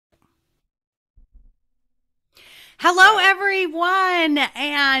Hello, everyone,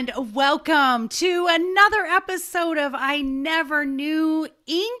 and welcome to another episode of I Never Knew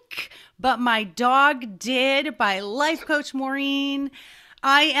Ink, but My Dog Did by Life Coach Maureen.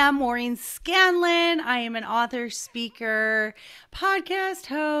 I am Maureen Scanlon. I am an author, speaker, podcast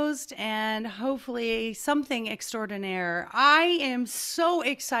host, and hopefully something extraordinaire. I am so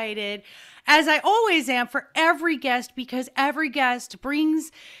excited, as I always am, for every guest because every guest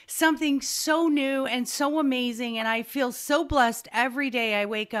brings something so new and so amazing. And I feel so blessed every day I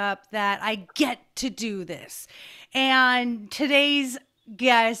wake up that I get to do this. And today's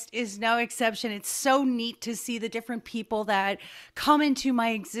guest is no exception. It's so neat to see the different people that come into my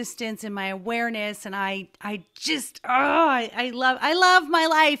existence and my awareness. And I just, I love my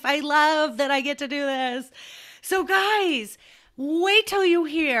life. I love that I get to do this. So guys, wait till you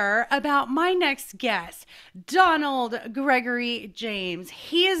hear about my next guest, Donald Gregory James.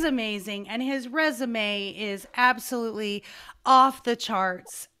 He is amazing, and his resume is absolutely off the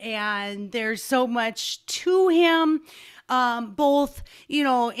charts. And there's so much to him, both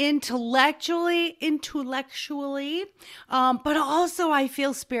intellectually, but also I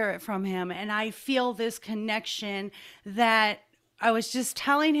feel spirit from him, and I feel this connection that I was just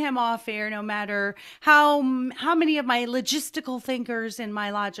telling him off air, no matter how many of my logistical thinkers and my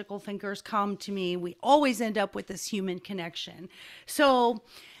logical thinkers come to me, we always end up with this human connection. So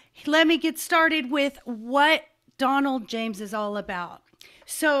let me get started with what Donald James is all about.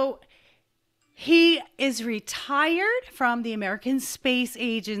 So he is retired from the American Space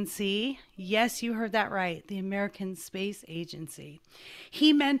Agency. Yes, you heard that right. The American Space Agency.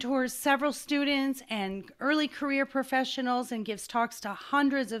 He mentors several students and early career professionals and gives talks to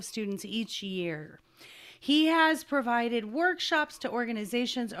hundreds of students each year. He has provided workshops to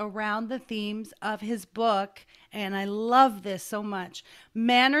organizations around the themes of his book, and I love this so much.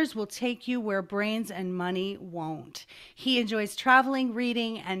 Manners will take you where brains and money won't. He enjoys traveling,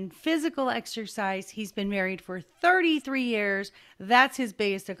 reading, and physical exercise. He's been married for 33 years. That's his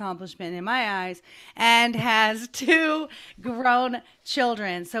biggest accomplishment in my eyes, and has two grown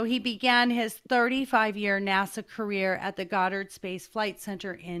children. So he began his 35-year NASA career at the Goddard Space Flight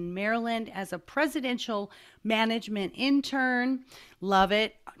Center in Maryland as a presidential management intern. Love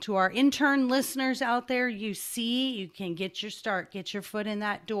it. To our intern listeners out there, you can get your start, get your foot in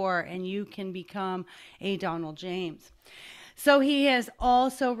that door, and you can become a Donald James. So he has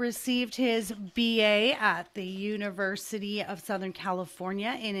also received his BA at the University of Southern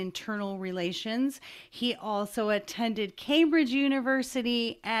California in internal relations. He also attended Cambridge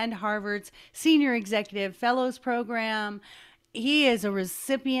University and Harvard's Senior Executive Fellows Program. He is a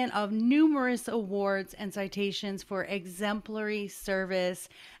recipient of numerous awards and citations for exemplary service.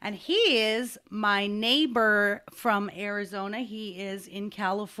 And he is my neighbor from Arizona. He is in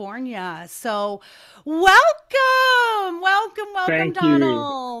California. So welcome, Thank you.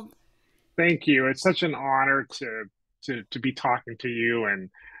 Donald. Thank you. It's such an honor to be talking to you and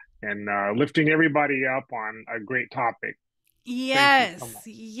lifting everybody up on a great topic. Thank you so Yes, much.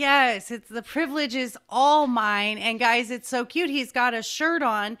 yes, it's the privilege is all mine. And guys, it's so cute. He's got a shirt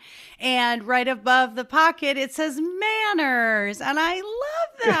on, and right above the pocket it says manners. And I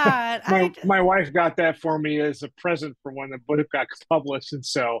love that. My wife got that for me as a present for when the book got published, and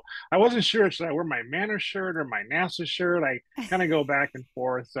so I wasn't sure should I wear my Manor shirt or my NASA shirt. I kind of go back and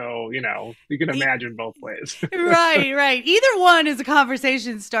forth, so you can imagine both ways. Right. Either one is a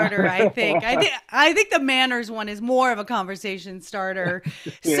conversation starter, I think. I think the manners one is more of a conversation starter.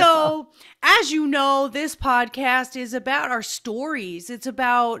 Yeah. So, as you know, this podcast is about our stories. It's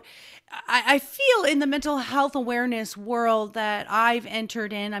about I feel in the mental health awareness world that I've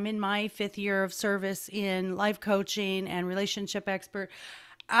entered in. I'm in my 5th year of service in life coaching and relationship expert.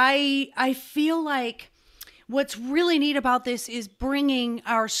 I feel like what's really neat about this is bringing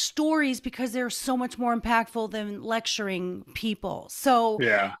our stories because they're so much more impactful than lecturing people. So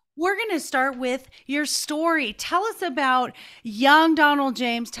Yeah. we're going to start with your story. Tell us about young Donald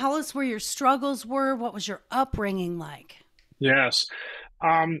James. Tell us where your struggles were. What was your upbringing like? Yes.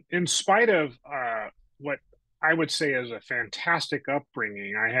 In spite of what I would say is a fantastic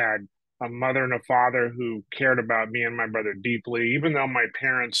upbringing, I had a mother and a father who cared about me and my brother deeply. Even though my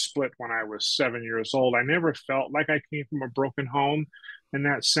parents split when I was 7 years old, I never felt like I came from a broken home in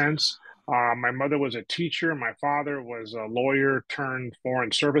that sense. My mother was a teacher, my father was a lawyer turned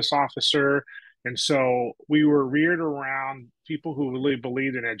foreign service officer. And so we were reared around people who really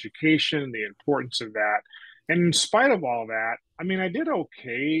believed in education, the importance of that. And in spite of all that, I mean, I did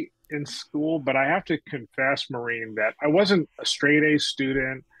okay in school, but I have to confess, Maureen, that I wasn't a straight A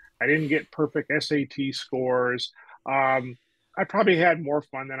student. I didn't get perfect SAT scores. I probably had more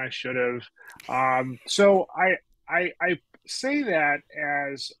fun than I should have. So I I say that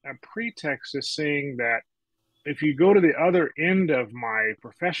as a pretext to saying that if you go to the other end of my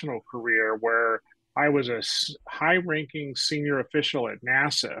professional career, where I was a high ranking senior official at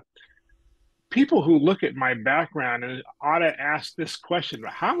NASA, people who look at my background and ought to ask this question: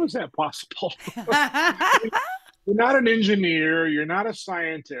 how is that possible? You're not an engineer, you're not a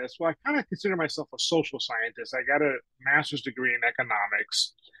scientist. Well, I kind of consider myself a social scientist. I got a master's degree in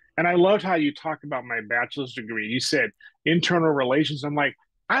economics. And I loved how you talked about my bachelor's degree. You said internal relations. I'm like,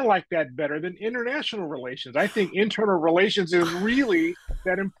 I like that better than international relations. I think internal relations is really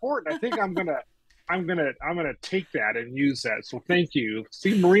that important. I think I'm gonna take that and use that. So thank you.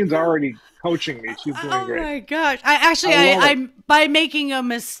 See, Maureen's already coaching me. She's doing Oh great. my gosh. I I actually love it. I'm by making a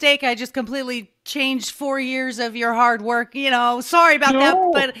mistake, I just completely changed 4 years of your hard work. Sorry about that,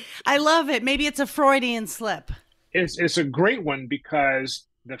 No, but I love it. Maybe it's a Freudian slip. it's a great one because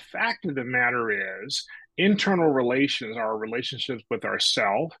the fact of the matter is internal relations, our relationships with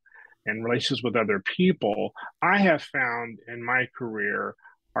ourselves and relations with other people, I have found in my career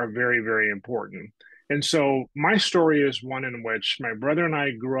are very, very important. And so my story is one in which my brother and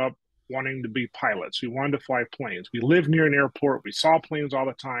I grew up wanting to be pilots. We wanted to fly planes. We lived near an airport. We saw planes all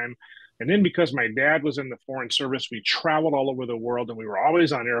the time. And then because my dad was in the foreign service, we traveled all over the world and we were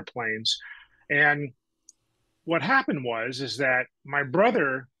always on airplanes. And what happened was is that my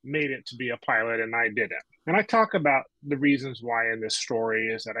brother made it to be a pilot and I didn't. And I talk about the reasons why in this story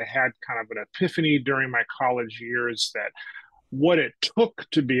is that I had kind of an epiphany during my college years that what it took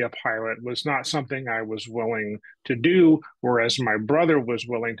to be a pilot was not something I was willing to do, whereas my brother was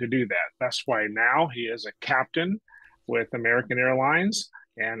willing to do that. That's why now he is a captain with American Airlines,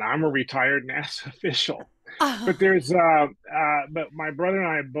 and I'm a retired NASA official. But but my brother and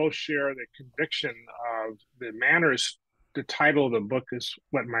I both share the conviction of the manners. The title of the book is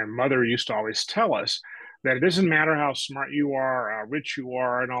what my mother used to always tell us, that it doesn't matter how smart you are, how rich you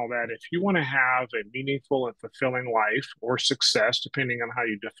are, and all that. If you want to have a meaningful and fulfilling life or success, depending on how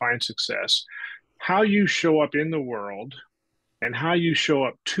you define success, how you show up in the world and how you show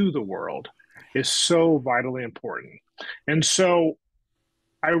up to the world is so vitally important. And so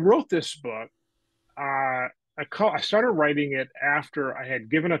I wrote this book. I started writing it after I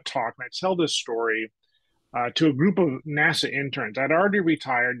had given a talk, and I tell this story to a group of NASA interns. I'd already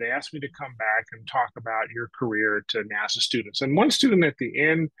retired. They asked me to come back and talk about your career to NASA students. And one student at the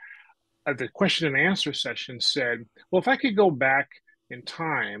end of the question and answer session said, well, if I could go back in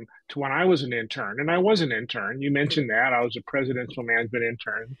time to when I was an intern, and I was an intern, you mentioned that, I was a presidential management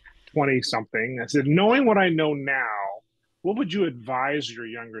intern, 20 something. I said, knowing what I know now, what would you advise your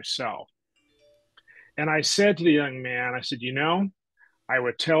younger self? And I said to the young man, I said, I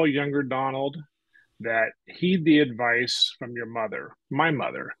would tell younger Donald that heed the advice from your mother, my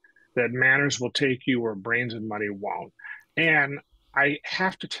mother, that manners will take you where brains and money won't. And I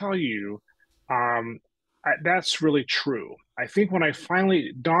have to tell you, that's really true. I think when I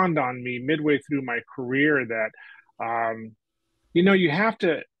finally dawned on me midway through my career that, um, you have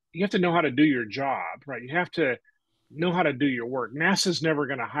to know how to do your job, right? You have to know how to do your work. NASA's never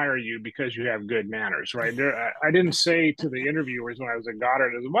going to hire you because you have good manners, right? I didn't say to the interviewers when I was at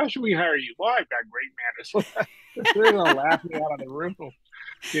Goddard, why should we hire you? Well, I've got great manners. They're going to laugh me out of the room.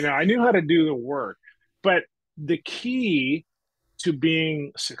 I knew how to do the work. But the key to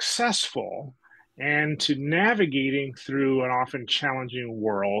being successful and to navigating through an often challenging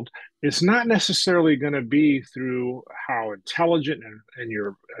world is not necessarily going to be through how intelligent and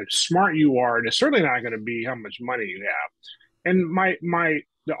you're smart you are. And it's certainly not going to be how much money you have. And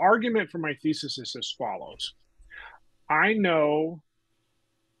the argument for my thesis is as follows. I know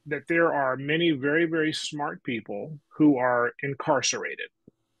that there are many very, very smart people who are incarcerated.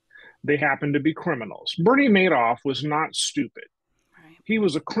 They happen to be criminals. Bernie Madoff was not stupid. Right. He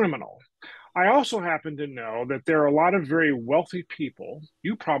was a criminal. I also happen to know that there are a lot of very wealthy people,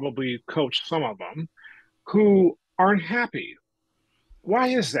 you probably coach some of them, who aren't happy. Why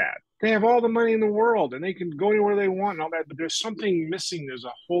is that? They have all the money in the world and they can go anywhere they want and all that, but there's something missing. There's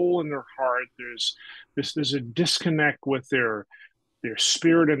a hole in their heart. There's a disconnect with their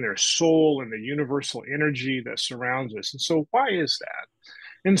spirit and their soul and the universal energy that surrounds us. And so why is that?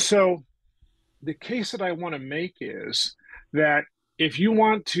 And so the case that I want to make is that if you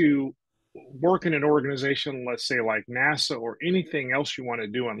want to work in an organization, let's say like NASA or anything else you want to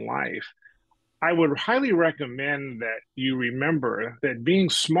do in life, I would highly recommend that you remember that being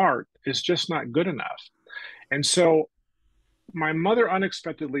smart is just not good enough. And so my mother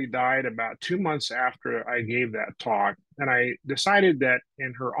unexpectedly died about 2 months after I gave that talk. And I decided that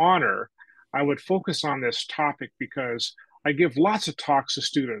in her honor, I would focus on this topic because I give lots of talks to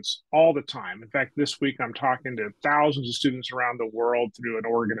students all the time. In fact, this week I'm talking to thousands of students around the world through an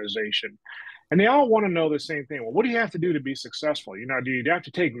organization. And they all want to know the same thing. Well, what do you have to do to be successful? Do you have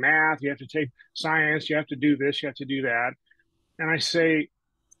to take math? You have to take science? You have to do this? You have to do that? And I say,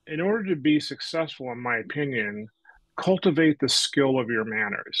 in order to be successful, in my opinion, cultivate the skill of your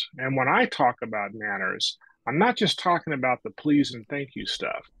manners. And when I talk about manners, I'm not just talking about the please and thank you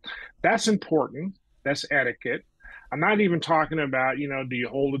stuff. That's important. That's etiquette. I'm not even talking about, do you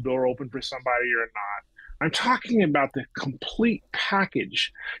hold the door open for somebody or not? I'm talking about the complete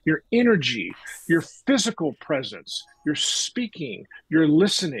package, your energy, your Yes. physical presence, your speaking, your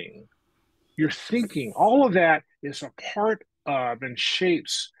listening, your thinking. All of that is a part of and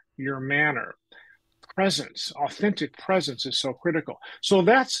shapes your manner. Presence, authentic presence is so critical. So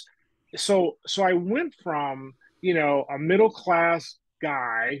I went from, a middle class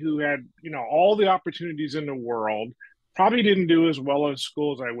guy who had, all the opportunities in the world, probably didn't do as well in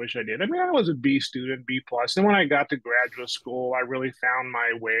school as I wish I did. I mean, I was a B student, B plus. Then when I got to graduate school, I really found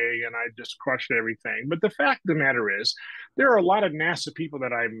my way and I just crushed everything. But the fact of the matter is, there are a lot of NASA people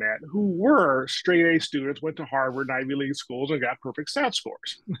that I met who were straight A students, went to Harvard and Ivy League schools and got perfect stat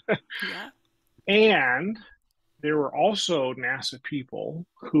scores. Yeah. And there were also NASA people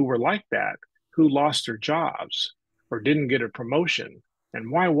who were like that, who lost their jobs or didn't get a promotion. And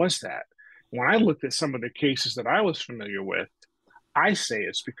why was that? When I looked at some of the cases that I was familiar with, I say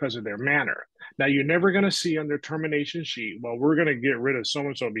it's because of their manner. Now, you're never going to see on their termination sheet, well, we're going to get rid of so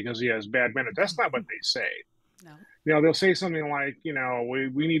and so because he has bad manners. That's not what they say. No. They'll say something like,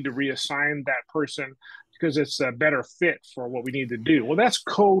 we need to reassign that person because it's a better fit for what we need to do. Well, that's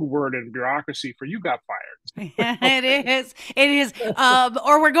code word and bureaucracy for you got fired. It is. It is.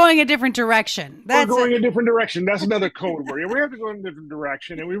 Or we're going a different direction. We're That's going it. a different direction. That's another code word. We have to go in a different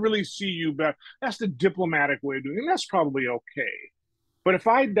direction, and we really see you, but that's the diplomatic way of doing it. And that's probably okay. But if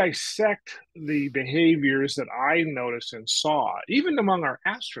I dissect the behaviors that I noticed and saw, even among our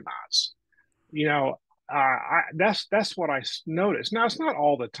astronauts, you know, that's what I noticed. Now it's not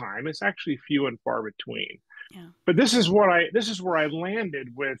all the time; it's actually few and far between. Yeah. But this is where I landed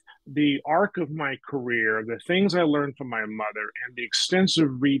with the arc of my career, the things I learned from my mother, and the extensive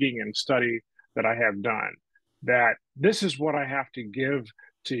reading and study that I have done. That this is what I have to give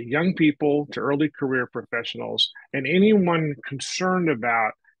to young people, to early career professionals, and anyone concerned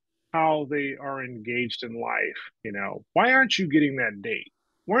about how they are engaged in life. Why aren't you getting that date?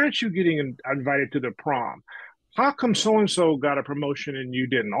 Why aren't you getting invited to the prom? How come so and so got a promotion and you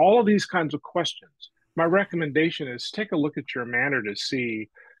didn't? All of these kinds of questions. My recommendation is take a look at your manner to see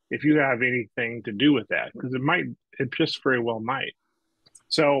if you have anything to do with that, because it just very well might.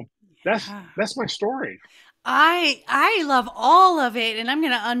 So that's Yeah. that's my story. I love all of it, and I'm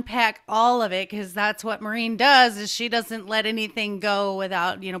going to unpack all of it because that's what Maureen does. Is she doesn't let anything go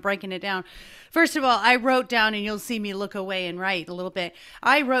without breaking it down. First of all, I wrote down, and you'll see me look away and write a little bit.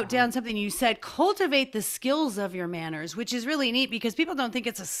 I wrote down something you said: cultivate the skills of your manners, which is really neat because people don't think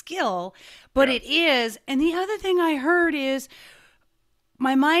it's a skill, but Yeah. it is. And the other thing I heard is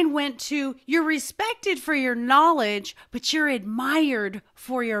my mind went to you're respected for your knowledge, but you're admired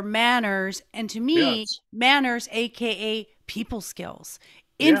for your manners. And to me, Yes. manners, AKA people skills,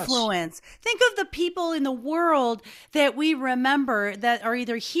 Yes. influence. Think of the people in the world that we remember that are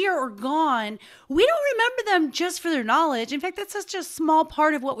either here or gone. We don't remember them just for their knowledge. In fact, that's such a small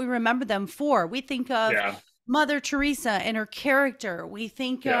part of what we remember them for. We think of Yeah. Mother Teresa and her character. We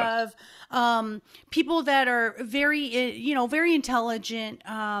think Yeah. of people that are very intelligent.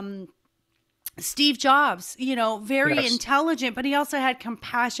 Steve Jobs, very Yes. intelligent, but he also had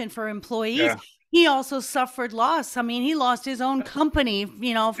compassion for employees. Yeah. He also suffered loss. I mean, he lost his own company, from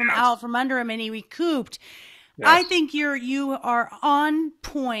Yes. out from under him, and he recouped. I Yes. think you are on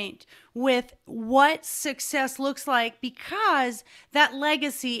point with what success looks like because that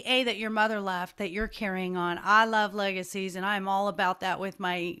legacy that your mother left that you're carrying on. I love legacies and I'm all about that with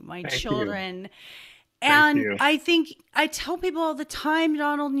my Thank you. children. Thank And you. I think I tell people all the time,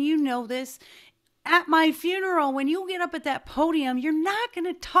 Donald, and you know this, at my funeral, when you get up at that podium, you're not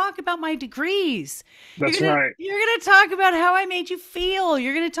going to talk about my degrees. You're That's going to right. you're going to talk about how I made you feel.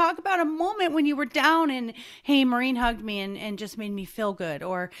 You're going to talk about a moment when you were down and hey, Maureen hugged me and just made me feel good,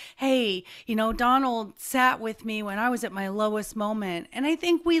 or hey, Donald sat with me when I was at my lowest moment. And I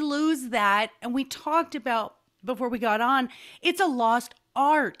think we lose that, and we talked about before we got on, it's a lost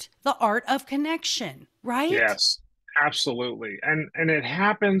art, the art of connection, right? Yes. Absolutely. And it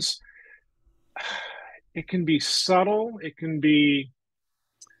happens. It can be subtle. It can be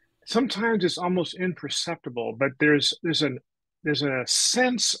sometimes it's almost imperceptible, but there's a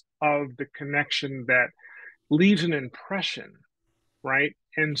sense of the connection that leaves an impression, right?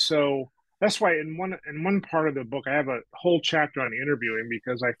 And so that's why in one part of the book I have a whole chapter on interviewing,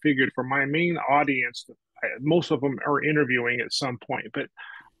 because I figured for my main audience, most of them are interviewing at some point, but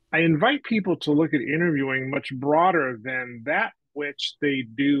I invite people to look at interviewing much broader than that which they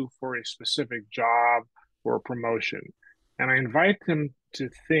do for a specific job or promotion. And I invite them to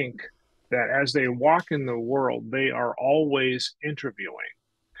think that as they walk in the world, they are always interviewing.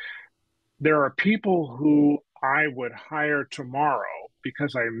 There are people who I would hire tomorrow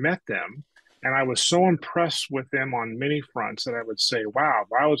because I met them and I was so impressed with them on many fronts that I would say, wow,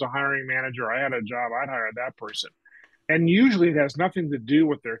 if I was a hiring manager, I had a job, I'd hire that person. And usually it has nothing to do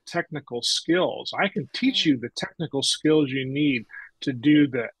with their technical skills. I can teach Right. you the technical skills you need to do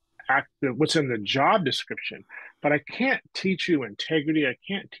the act, what's in the job description, but I can't teach you integrity. I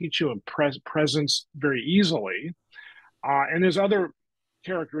can't teach you presence very easily. And there's other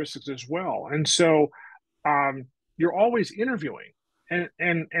characteristics as well. And so you're always interviewing,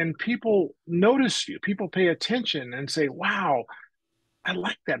 and people notice you. People pay attention and say, "Wow, I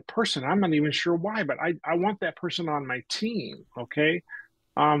like that person. I'm not even sure why, but I want that person on my team." Okay.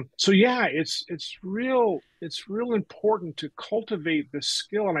 So yeah, it's real important to cultivate the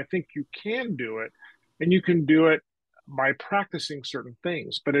skill, and I think you can do it, and you can do it by practicing certain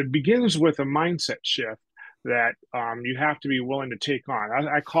things. But it begins with a mindset shift that you have to be willing to take on.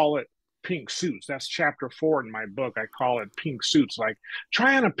 I call it pink suits. That's chapter 4 in my book. I call it pink suits. Like,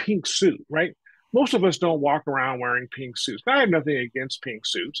 try on a pink suit, right? Most of us don't walk around wearing pink suits. Now, I have nothing against pink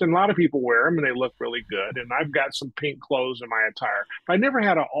suits, and a lot of people wear them and they look really good. And I've got some pink clothes in my attire, but I never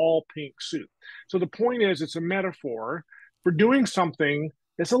had an all pink suit. So the point is, it's a metaphor for doing something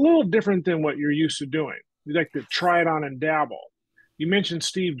that's a little different than what you're used to doing. You like to try it on and dabble. You mentioned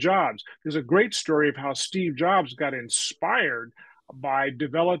Steve Jobs. There's a great story of how Steve Jobs got inspired by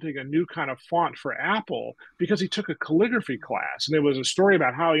developing a new kind of font for Apple because he took a calligraphy class. And there was a story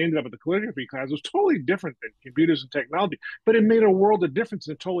about how he ended up with the calligraphy class. It was totally different than computers and technology, but it made a world of difference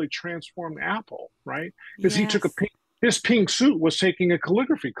and totally transformed Apple, right? Because he took Yes. his pink suit was taking a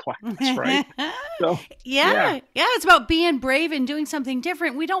calligraphy class, right? So, yeah, Yeah, yeah, it's about being brave and doing something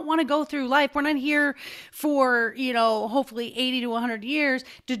different. We don't want to go through life. We're not here for, hopefully 80 to 100 years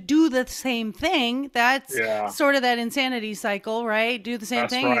to do the same thing. That's yeah, sort of that insanity cycle, right? Do the same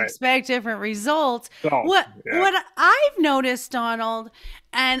that's thing, right. expect different results. So, What yeah, what I've noticed, Donald,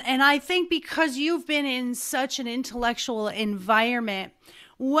 and I think because you've been in such an intellectual environment,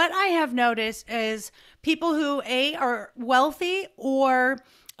 what I have noticed is people who are wealthy or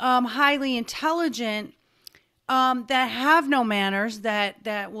highly intelligent, that have no manners,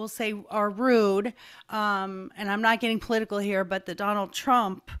 that we'll say are rude. And I'm not getting political here, but the Donald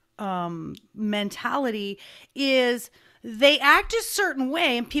Trump mentality is they act a certain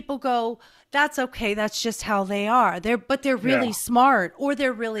way, and people go, "That's okay. That's just how they are." They're really yeah, smart, or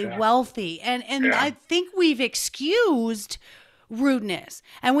they're really yeah, wealthy, and yeah, I think we've excused rudeness,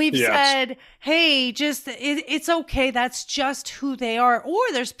 and we've yes, said, hey, it's okay, that's just who they are. Or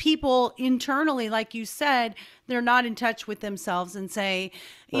there's people internally, like you said, they're not in touch with themselves and say,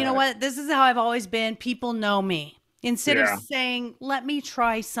 you know right, what, this is how I've always been, people know me, instead of yeah, saying, let me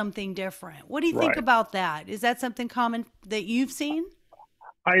try something different. What do you think right. about that? Is that something common that you've seen?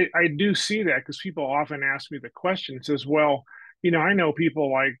 I do see that because people often ask me the question, says, well, I know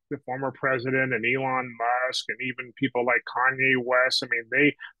people like the former president and Elon Musk and even people like Kanye West. I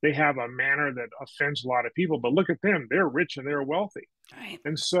mean, they have a manner that offends a lot of people, but look at them. They're rich and they're wealthy. Right.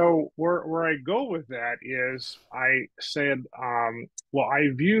 And so where I go with that is I said, well, I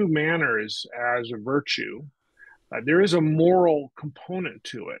view manners as a virtue. There is a moral component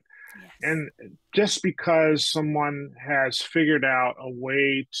to it. Yes. And just because someone has figured out a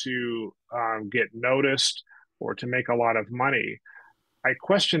way to get noticed or to make a lot of money, I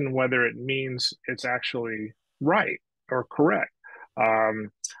question whether it means it's actually right or correct. Um,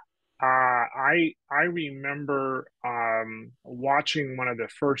 I remember watching one of the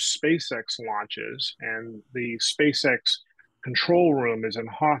first SpaceX launches, and the SpaceX control room is in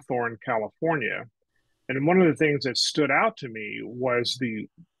Hawthorne, California. And one of the things that stood out to me was the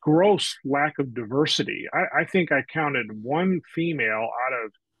gross lack of diversity. I think I counted one female out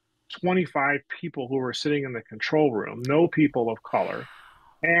of 25 people who were sitting in the control room, no people of color.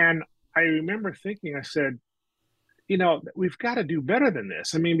 And I remember thinking, I said, we've got to do better than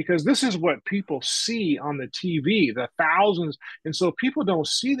this. I mean, because this is what people see on the TV, the thousands. And so people don't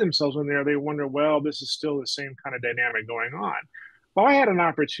see themselves in there. They wonder, well, this is still the same kind of dynamic going on. Well, I had an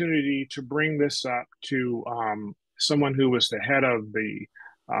opportunity to bring this up to someone who was the head of the,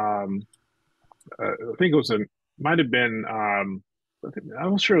 I think it was might have been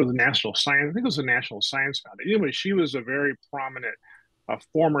I'm not sure it was the National Science. I think it was the National Science Foundation. Anyway, she was a very prominent,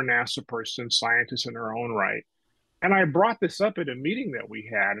 former NASA person, scientist in her own right. And I brought this up at a meeting that we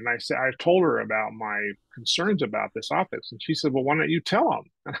had, and I said I told her about my concerns about this office, and she said, "Well, why don't you tell him?"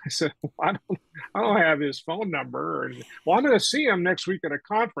 And I said, well, I don't have his phone number, and well, I'm going to see him next week at a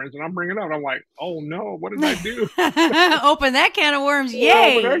conference, and I'm bringing it up. I'm like, "Oh no, what did I do?" Open that can of worms.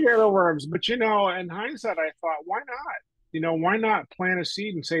 Well, but I Yay. get the worms. But in hindsight, I thought, why not? Why not plant a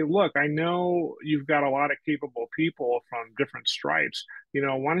seed and say, look, I know you've got a lot of capable people from different stripes.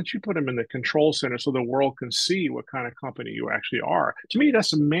 Why don't you put them in the control center so the world can see what kind of company you actually are? To me,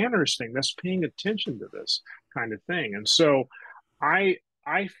 that's a manners thing. That's paying attention to this kind of thing. And so I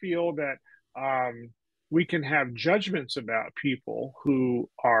I feel that we can have judgments about people who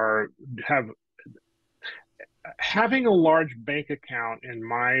are have having a large bank account in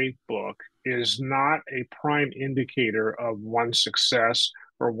my book is not a prime indicator of one's success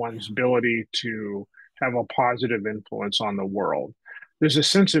or one's ability to have a positive influence on the world. There's a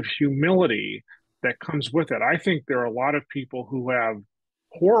sense of humility that comes with it. I think there are a lot of people who have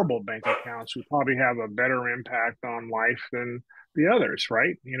horrible bank accounts who probably have a better impact on life than the others,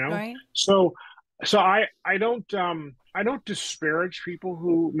 right? Right. So I don't disparage people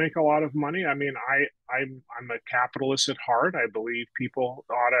who make a lot of money. I mean, I'm a capitalist at heart. I believe people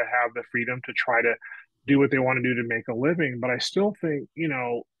ought to have the freedom to try to do what they want to do to make a living. But I still think,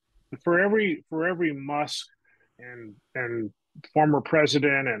 for every Musk and former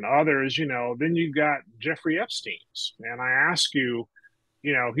president and others, then you got Jeffrey Epstein's. And I ask you,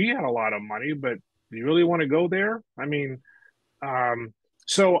 he had a lot of money, but do you really want to go there? I mean, um,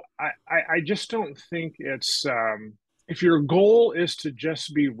 so I just don't think it's if your goal is to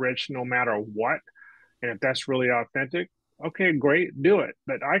just be rich no matter what, and if that's really authentic, okay, great, do it.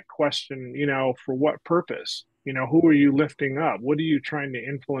 But I question, for what purpose? Who are you lifting up? What are you trying to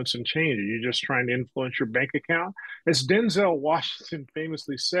influence and change? Are you just trying to influence your bank account? As Denzel Washington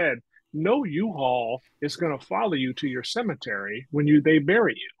famously said, no U-Haul is going to follow you to your cemetery when they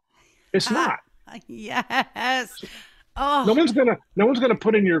bury you. It's not. Yes. No Oh, one's gonna no one's gonna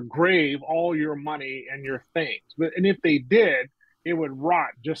put in your grave all your money and your things. And if they did, it would rot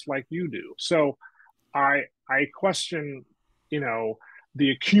just like you do. So I question, you know,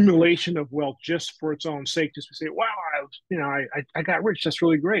 the accumulation of wealth just for its own sake, just to say, wow, I got rich. That's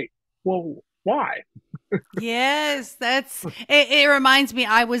really great. Well, why? yes. It reminds me,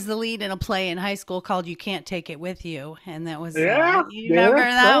 I was the lead in a play in high school called You Can't Take It With You. And that was, Yeah, you remember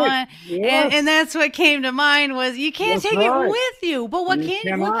yeah, that right. one? And Yes, that's what came to mind was you can't that's take it right. with you. But You what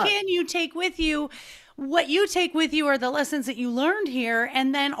cannot. can you take with you? What you take with you are the lessons that you learned here,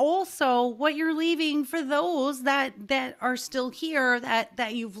 and then also what you're leaving for those that are still here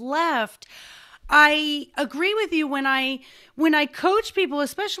that you've left. I agree with you when I coach people,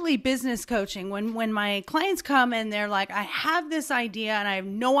 especially business coaching, when my clients come and they're like, I have this idea and I have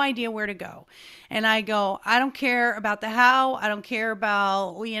no idea where to go. And I go, I don't care about the how, I don't care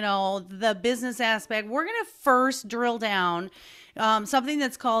about, the business aspect. We're going to first drill down something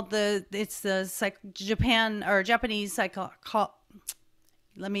that's called Japan or Japanese psycho.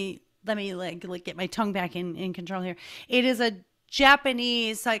 Let me like get my tongue back in control here. It is a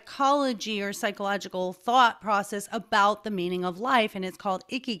Japanese psychology or psychological thought process about the meaning of life, and it's called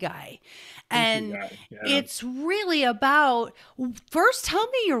ikigai. Thank you, And guy. Yeah. it's really about first tell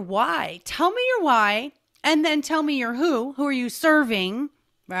me your why. Tell me your why, and then tell me your who. Who are you serving?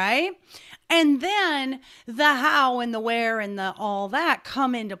 Right? And then the how and the where and the all that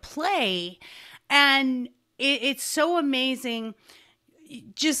come into play. And it's so amazing,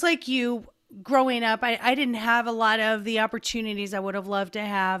 just like you growing up, I didn't have a lot of the opportunities I would have loved to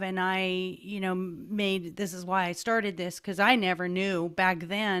have. And this is why I started this, because I never knew back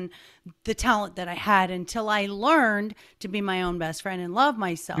then the talent that I had until I learned to be my own best friend and love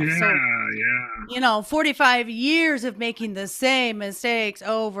myself. So, Yeah, yeah. 45 years of making the same mistakes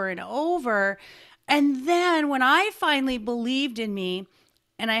over and over. And then when I finally believed in me,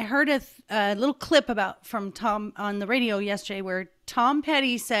 and I heard a little clip from Tom on the radio yesterday where Tom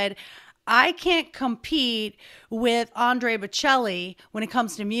Petty said, I can't compete with Andre Bocelli when it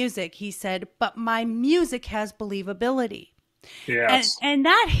comes to music. He said, but my music has believability. And Yes. and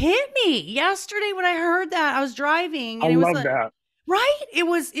that hit me yesterday when I heard that. I was driving I and it was love like, that. right? It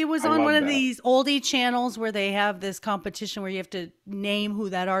was I on one love of that. these oldie channels where they have this competition where you have to name who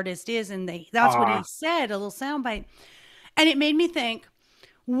that artist is, and that's what he Uh, said, a little soundbite. And it made me think,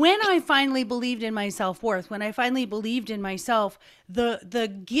 when I finally believed in my self-worth, when I finally believed in myself,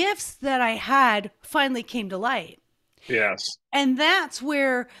 the gifts that I had finally came to light. Yes. And that's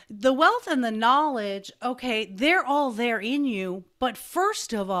where the wealth and the knowledge, okay, they're all there in you. But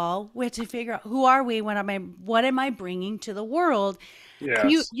first of all, we have to figure out who are we? What am I bringing to the world?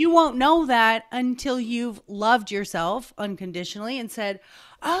 And Yes. you won't know that until you've loved yourself unconditionally and said,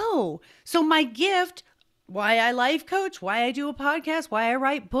 "Oh, so my gift, why I life coach, why I do a podcast, why I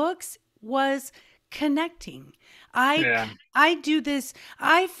write books was connecting. I Yeah. I do this,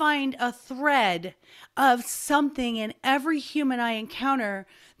 I find a thread of something in every human I encounter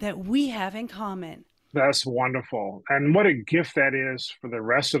that we have in common." That's wonderful. And what a gift that is for the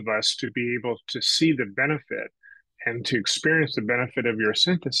rest of us to be able to see the benefit and to experience the benefit of your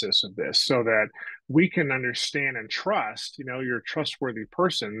synthesis of this so that we can understand and trust, you're a trustworthy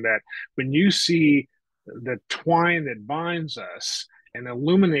person, that when you see the twine that binds us and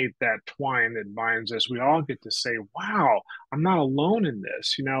illuminate that twine that binds us, we all get to say, wow, I'm not alone in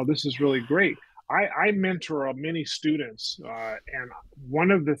this. This is really great. I mentor many students, and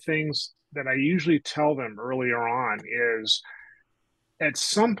one of the things that I usually tell them earlier on is at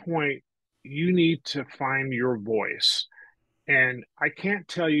some point, you need to find your voice. And I can't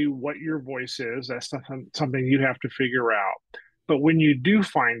tell you what your voice is. That's something you have to figure out. But when you do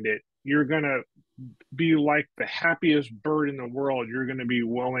find it, you're going to be like the happiest bird in the world. You're going to be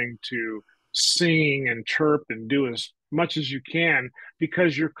willing to sing and chirp and do as much as you can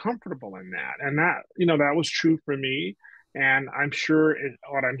because you're comfortable in that. And that was true for me. And I'm sure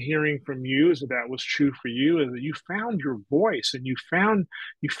what I'm hearing from you is that was true for you, is that you found your voice and you found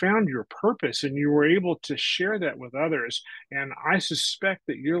your purpose and you were able to share that with others. And I suspect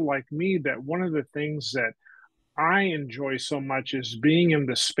that you're like me, that one of the things that I enjoy so much is being in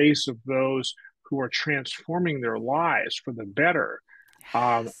the space of those who are transforming their lives for the better,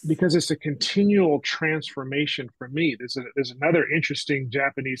 Yes. because it's a continual transformation for me. There's another interesting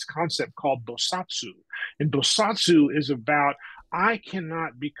Japanese concept called dosatsu, and dosatsu is about I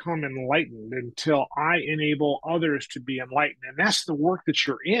cannot become enlightened until I enable others to be enlightened, and that's the work that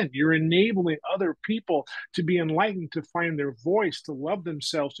you're in. You're enabling other people to be enlightened, to find their voice, to love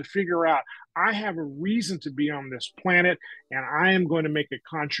themselves, to figure out I have a reason to be on this planet, and I am going to make a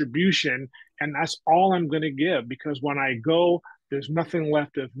contribution, and that's all I'm going to give, because when I go, there's nothing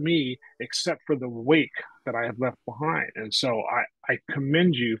left of me except for the wake that I have left behind. And so I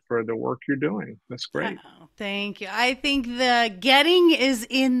commend you for the work you're doing. That's great. Oh, thank you. I think the getting is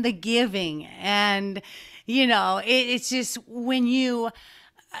in the giving. And, it's just when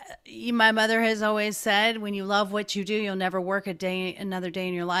my mother has always said, when you love what you do, you'll never work another day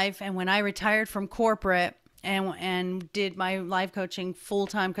in your life. And when I retired from corporate and did my life coaching full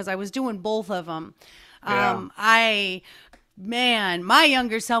time, because I was doing both of them, Yeah. I man, my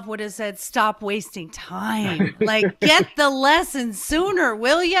younger self would have said, "Stop wasting time. Like, get the lesson sooner,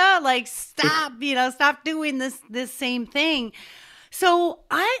 will ya? Like, stop doing this same thing." So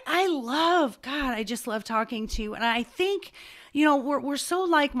I love, God, I just love talking to you. And I think, we're so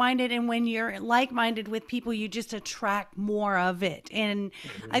like-minded, and when you're like-minded with people, you just attract more of it. And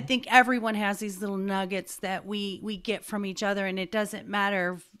I Mhm. think everyone has these little nuggets that we get from each other, and it doesn't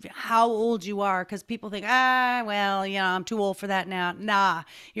matter how old you are, because people think, well, I'm too old for that now. Nah,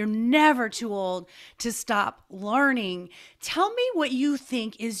 you're never too old to stop learning. Tell me what you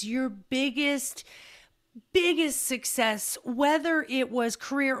think is your biggest success, whether it was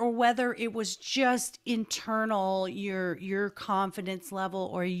career or whether it was just internal, your confidence level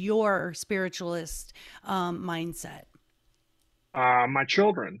or your spiritualist mindset. My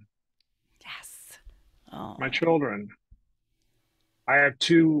children, Yes. my Oh. children. I have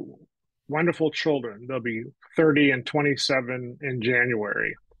two wonderful children. They'll be 30 and 27 in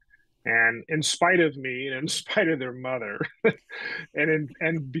January. And in spite of me and in spite of their mother,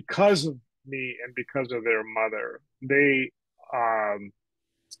 and because of me and because of their mother, they um,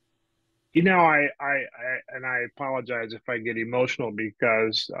 and I apologize if I get emotional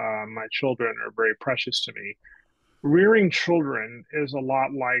because my children are very precious to me. Rearing children is a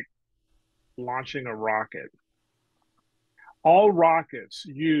lot like launching a rocket. All rockets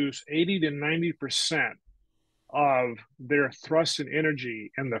use 80 to 90% of their thrust and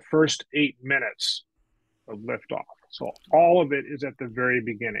energy in the first 8 minutes of liftoff. So all of it is at the very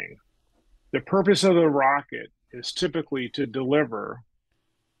beginning. The purpose of the rocket is typically to deliver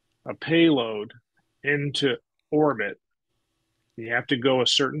a payload into orbit. You have to go a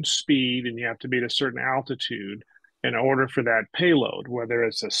certain speed and you have to be at a certain altitude in order for that payload, whether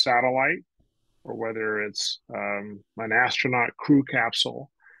it's a satellite or whether it's an astronaut crew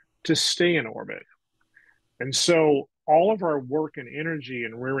capsule, to stay in orbit. And so all of our work and energy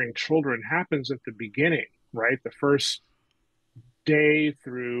in rearing children happens at the beginning, right? The first day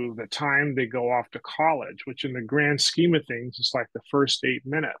through the time they go off to college, which in the grand scheme of things is like the first 8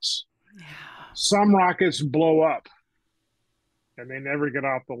 minutes. Yeah. Some rockets blow up and they never get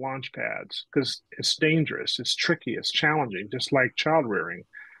off the launch pads because it's dangerous, it's tricky, it's challenging, just like child rearing.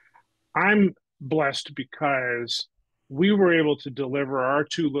 I'm blessed because we were able to deliver our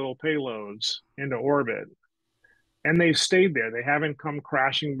two little payloads into orbit and they've stayed there. They haven't come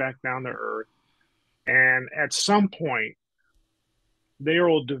crashing back down to Earth. And at some point, they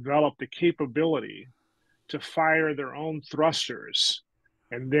will develop the capability to fire their own thrusters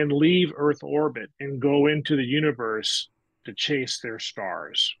and then leave Earth orbit and go into the universe to chase their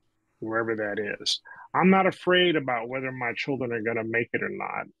stars, wherever that is. I'm not afraid about whether my children are going to make it or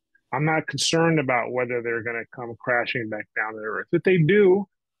not. I'm not concerned about whether they're going to come crashing back down to Earth. If they do,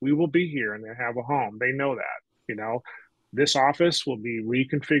 we will be here and they have a home. They know that, you know. This office will be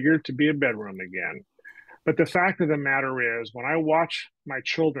reconfigured to be a bedroom again. But the fact of the matter is, when I watch my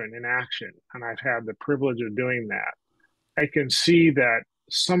children in action, and I've had the privilege of doing that, I can see that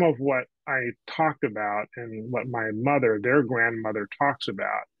some of what I talked about and what my mother, their grandmother, talks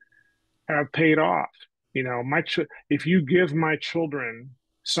about have paid off. You know, if you give my children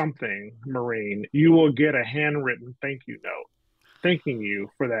something, Maureen, you will get a handwritten thank you note thanking you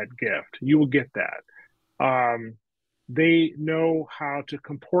for that gift. You will get that. They know how to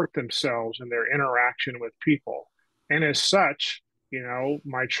comport themselves in their interaction with people. And as such, you know,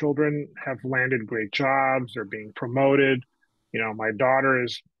 my children have landed great jobs, they're being promoted. You know, my daughter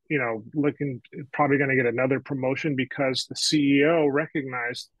is, you know, looking probably going to get another promotion because the CEO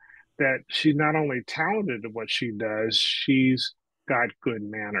recognized that she's not only talented at what she does, she's got good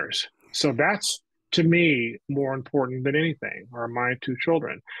manners. So that's to me more important than anything are my two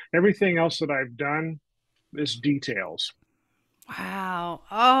children. Everything else that I've done is details. Wow.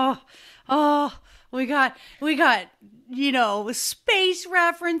 Oh, we got, space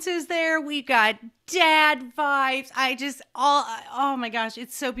references there. We got dad vibes. Oh my gosh,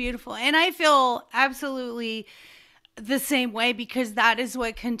 it's so beautiful. And I feel absolutely the same way because that is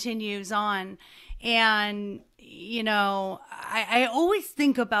what continues on. And, I always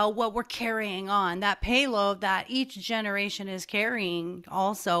think about what we're carrying on, that payload that each generation is carrying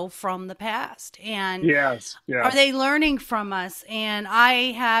also from the past. And Yes, are yes. they learning from us? And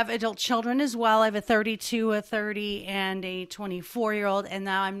I have adult children as well. I have a 32, a 30, and a 24-year-old. And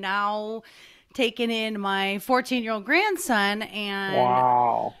now I'm now taking in my 14-year-old grandson. And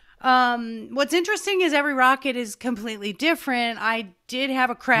Wow. what's interesting is every rocket is completely different. I did have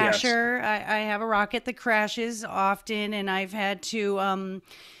a Yes. crasher. I have a rocket that crashes often, and I've had to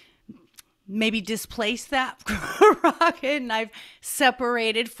maybe displace that rocket, and I've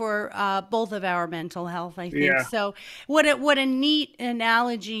separated for both of our mental health, I think. Yeah. So what a neat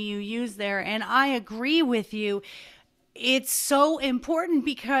analogy you use there, and I agree with you. It's so important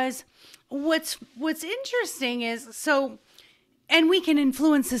because what's interesting is so, and we can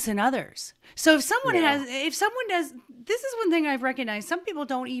influence this in others. So Yeah. if someone does, this is one thing I've recognized. Some people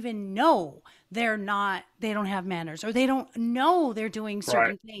don't even know they don't have manners or they don't know they're doing Right.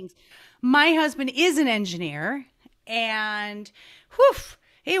 certain things. My husband is an engineer and whew,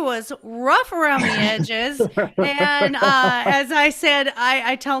 he was rough around the edges. And as I said,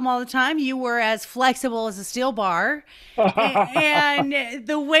 I tell him all the time, you were as flexible as a steel bar. And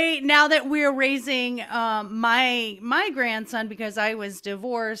the way now that we're raising my grandson, because I was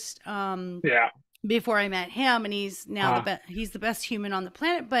divorced Yeah. before I met him, and he's now Uh, he's the best human on the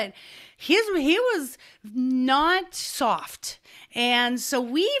planet. But he was not soft, and so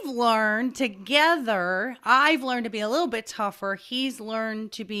we've learned together. I've learned to be a little bit tougher. He's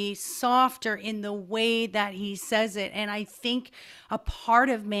learned to be softer in the way that he says it, and I think a part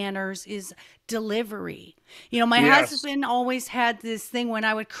of manners is delivery. My yes. husband always had this thing when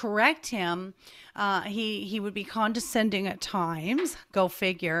I would correct him. He would be condescending at times. Go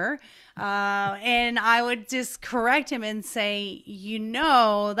figure. And I would just correct him and say,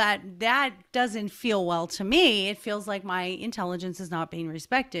 that doesn't feel well to me. It feels like my intelligence is not being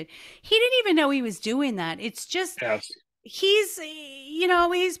respected. He didn't even know he was doing that. It's just Yes.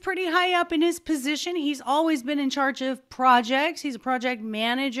 he's pretty high up in his position. He's always been in charge of projects. He's a project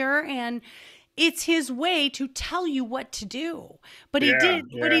manager, and it's his way to tell you what to do. Yeah. What he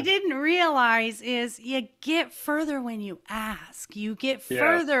Yeah. didn't realize is you get further when you ask. You get Yes.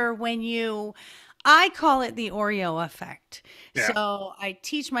 further when I call it the Oreo effect. Yeah. So I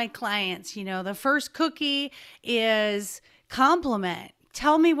teach my clients, the first cookie is compliment.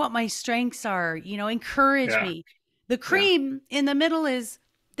 Tell me what my strengths are, encourage Yeah. me. The Yeah. cream in the middle is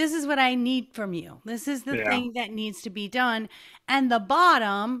this is what I need from you. This is the Yeah. thing that needs to be done. And the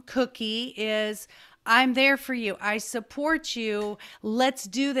bottom cookie is I'm there for you. I support you. Let's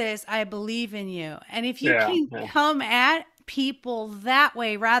do this. I believe in you. And if you Yeah, can yeah. come at people that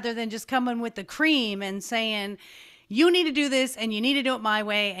way rather than just coming with the cream and saying, you need to do this and you need to do it my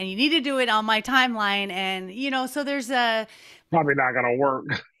way and you need to do it on my timeline. And, so there's a, Probably not going to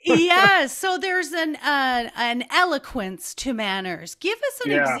work. yes, so there's an eloquence to manners. Give us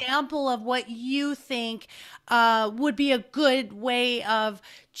an Yeah. example of what you think would be a good way of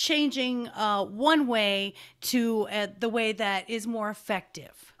changing one way to the way that is more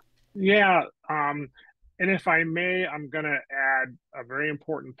effective. Yeah. And if I may, I'm going to add a very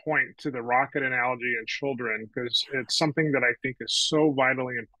important point to the rocket analogy in children because it's something that I think is so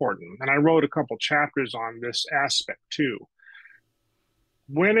vitally important. And I wrote a couple chapters on this aspect too.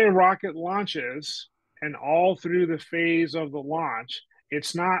 When a rocket launches and all through the phase of the launch,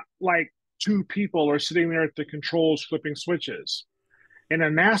 it's not like two people are sitting there at the controls flipping switches. In a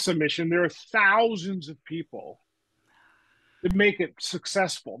NASA mission, there are thousands of people to make it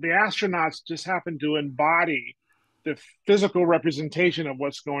successful. The astronauts just happen to embody the physical representation of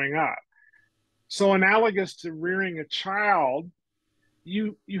what's going on. So, analogous to rearing a child,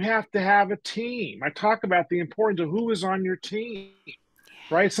 you have to have a team. I talk about the importance of who is on your team,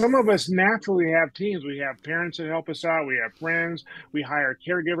 right? Some of us naturally have teams. We have parents that help us out. We have friends. We hire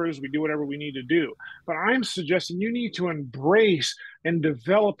caregivers. We do whatever we need to do. But I'm suggesting you need to embrace and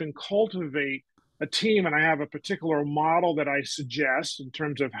develop and cultivate a team. And I have a particular model that I suggest in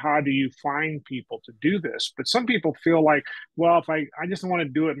terms of how do you find people to do this. But some people feel like, well, if I just want to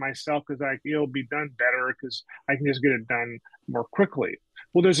do it myself because it'll be done better because I can just get it done more quickly.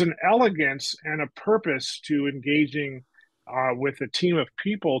 Well, there's an elegance and a purpose to engaging with a team of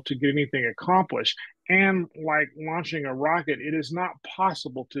people to get anything accomplished. And like launching a rocket, it is not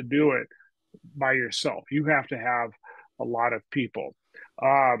possible to do it by yourself. You have to have a lot of people.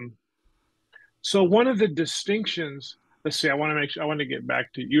 Um, so one of the distinctions, let's see, I want to get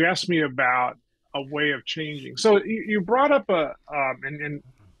back to you. Asked me about a way of changing. So you brought up and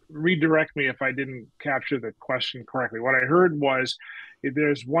redirect me if I didn't capture the question correctly. What I heard was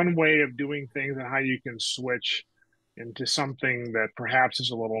there's one way of doing things and how you can switch into something that perhaps is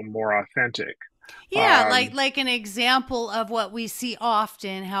a little more authentic. Yeah, like Um, like an example of what we see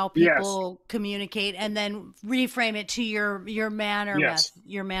often, how yes, people communicate, and then reframe it to yes.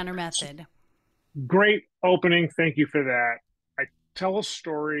 your manner method. Great opening. Thank you for that. I tell a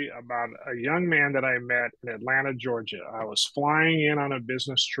story about a young man that I met in Atlanta, Georgia. I was flying in on a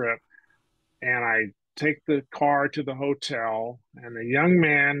business trip and I take the car to the hotel and the young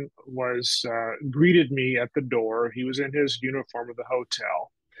man was greeted me at the door. He was in his uniform of the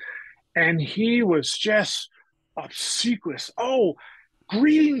hotel and he was just obsequious. Oh,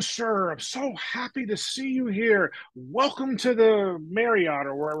 greetings, sir. I'm so happy to see you here. Welcome to the Marriott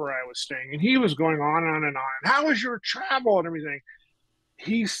or wherever I was staying. And he was going on and on. How was your travel and everything?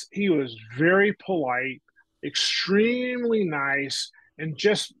 He was very polite, extremely nice, and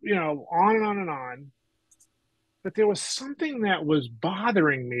just on and on and on. But there was something that was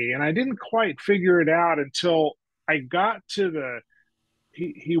bothering me, and I didn't quite figure it out until I got to the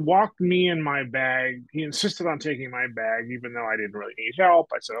he walked me in my bag. He insisted on taking my bag, even though I didn't really need help.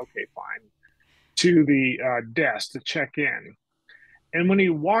 I said, okay, fine, to the desk to check in. And when he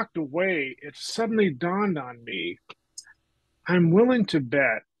walked away, it suddenly dawned on me I'm willing to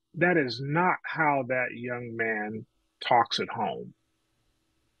bet that is not how that young man talks at home.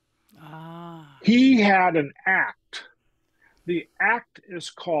 Ah. He had an act. The act is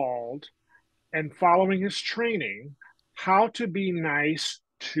called, and following his training, how to be nice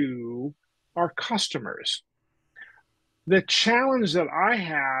to our customers. The challenge that I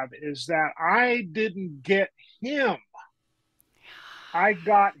have is that I didn't get him. I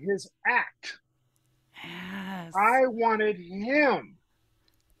got his act. Yes. I wanted him.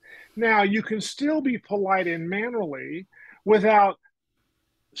 Now, you can still be polite and mannerly without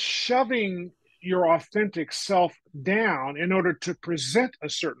shoving your authentic self down in order to present a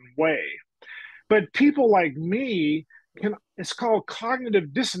certain way. But people like me it's called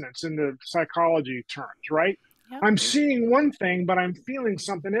cognitive dissonance in the psychology terms, right? Yep. I'm seeing one thing, but I'm feeling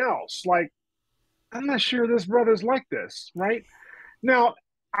something else. Like, I'm not sure this brother's like this, right? Now,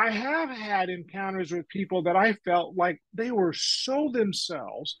 I have had encounters with people that I felt like they were so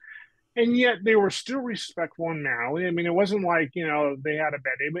themselves, and yet they were still respectful and manly. I mean, it wasn't like, they had a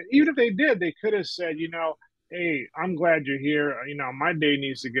bad day, but even if they did, they could have said, hey, I'm glad you're here. My day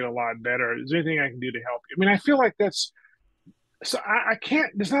needs to get a lot better. Is there anything I can do to help you? I mean, I feel like that's so I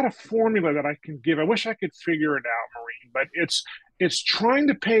can't, there's not a formula that I can give. I wish I could figure it out, Maureen, but it's trying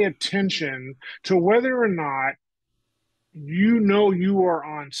to pay attention to whether or not you are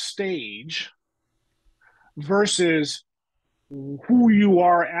on stage versus who you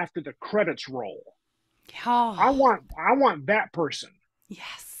are after the credits roll. Oh, I want that person.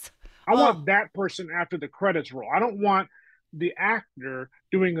 yes. I Oh, want that person after the credits roll. I don't want the actor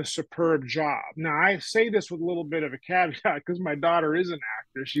doing a superb job. Now, I say this with a little bit of a caveat because my daughter is an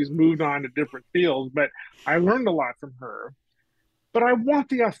actor. She's moved on to different fields, but I learned a lot from her. But I want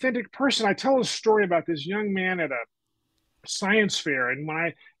the authentic person. I tell a story about this young man at a science fair. And when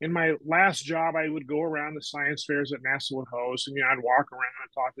I, in my last job, I would go around the science fairs that NASA would host, and I'd walk around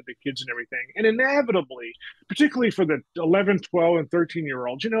and talk to the kids and everything. And inevitably, particularly for the 11, 12, and 13-year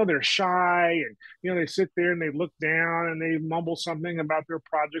olds, they're shy, and they sit there and they look down and they mumble something about their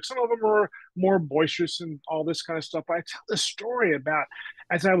project. Some of them are more boisterous and all this kind of stuff. But I tell this story about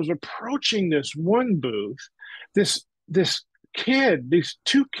as I was approaching this one booth, this kid, these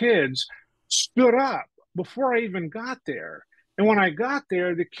two kids stood up before I even got there. And when I got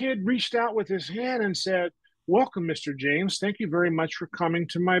there, the kid reached out with his hand and said, "Welcome, Mr. James. Thank you very much for coming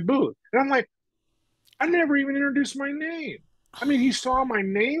to my booth." And I'm like, I never even introduced my name. I mean, he saw my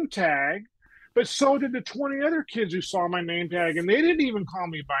name tag, but so did the 20 other kids who saw my name tag, and they didn't even call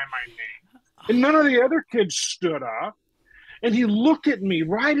me by my name. And none of the other kids stood up. And he looked at me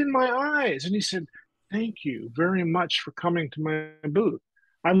right in my eyes and he said, "Thank you very much for coming to my booth.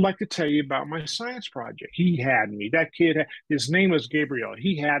 I'd like to tell you about my science project." He had me. That kid, his name was Gabriel.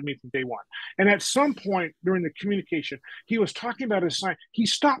 He had me from day one. And at some point during the communication, he was talking about his science. He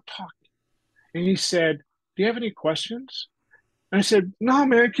stopped talking and he said, "Do you have any questions?" And I said, "No,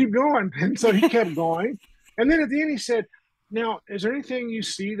 man, keep going." And so he kept going. And then at the end, he said, "Now, is there anything you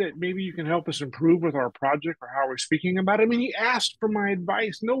see that maybe you can help us improve with our project or how we're speaking about it?" I mean, he asked for my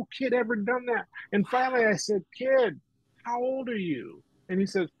advice. No kid ever done that. And finally, I said, "Kid, how old are you?" And he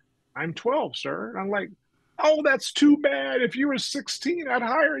says, "I'm 12, sir." And I'm like, "Oh, that's too bad. If you were 16, I'd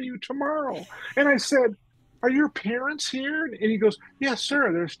hire you tomorrow." And I said, "Are your parents here?" And he goes, "Yes,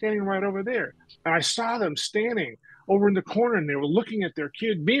 sir. They're standing right over there." And I saw them standing over in the corner and they were looking at their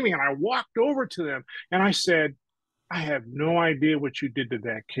kid beaming. And I walked over to them and I said, "I have no idea what you did to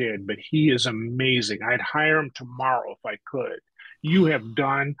that kid, but he is amazing. I'd hire him tomorrow if I could. You have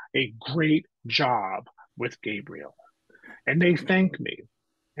done a great job with Gabriel." And they thanked me.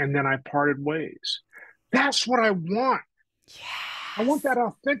 And then I parted ways. That's what I want. I want yes. that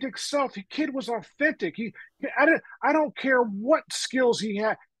authentic self. The kid was authentic. I don't care what skills he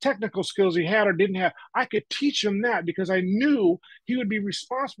had, technical skills he had or didn't have. I could teach him that because I knew he would be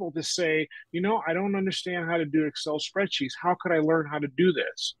responsible to say, "I don't understand how to do Excel spreadsheets. How could I learn how to do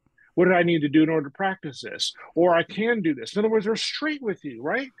this? What did I need to do in order to practice this? Or I can do this." In other words, they're straight with you,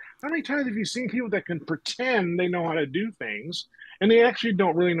 right? How many times have you seen people that can pretend they know how to do things and they actually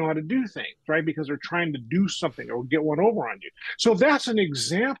don't really know how to do things, right? Because they're trying to do something or get one over on you. So that's an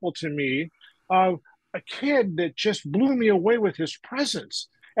example to me of a kid that just blew me away with his presence.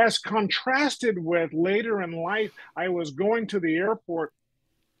 As contrasted with later in life, I was going to the airport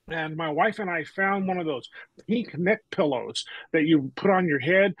and my wife and I found one of those pink neck pillows that you put on your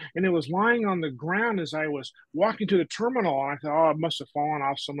head, and it was lying on the ground as I was walking to the terminal. And I thought, "Oh, it must have fallen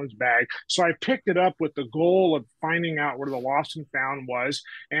off someone's bag." So I picked it up with the goal of finding out where the lost and found was.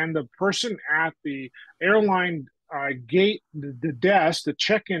 And the person at the airline gate, the desk, the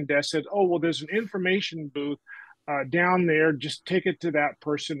check-in desk, said, "Oh, well, there's an information booth down there. Just take it to that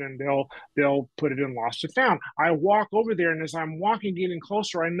person, and they'll put it in lost and found." I walk over there, and as I'm walking, getting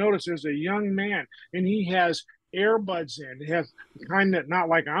closer, I notice there's a young man, and he has earbuds in. It has the kind that not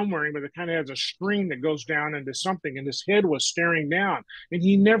like I'm wearing, but it kind of has a string that goes down into something, and his head was staring down, and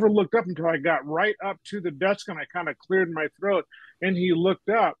he never looked up until I got right up to the desk, and I kind of cleared my throat, and he looked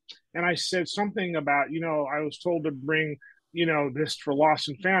up, and I said something about, I was told to bring this for lost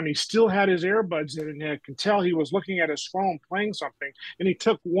and found. He still had his earbuds in, and I could tell he was looking at his phone playing something. And he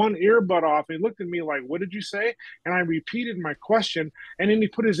took one earbud off. He looked at me like, "What did you say?" And I repeated my question. And then he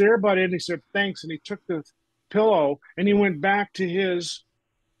put his earbud in. And he said, "Thanks." And he took the pillow and he went back to his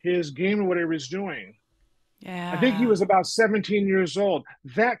game or whatever he's doing. I think he Yeah. was about 17 years old.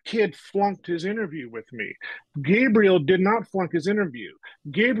 That kid flunked his interview with me. Gabriel did not flunk his interview.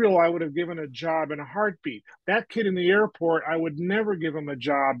 Gabriel, I would have given a job in a heartbeat. That kid in the airport, I would never give him a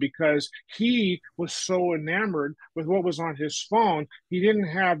job because he was so enamored with what was on his phone. He didn't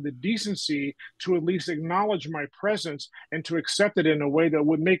have the decency to at least acknowledge my presence and to accept it in a way that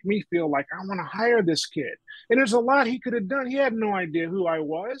would make me feel like I want to hire this kid. And there's a lot he could have done. He had no idea who I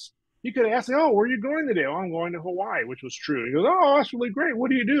was. You could ask, oh, where are you going today? Oh, I'm going to Hawaii, which was true. He goes, oh, that's really great.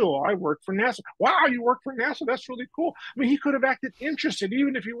 What do you do? Oh, I work for NASA. Wow, you work for NASA? That's really cool. I mean, he could have acted interested,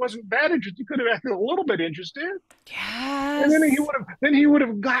 even if he wasn't that interested. He could have acted a little bit interested. And Yes. then he would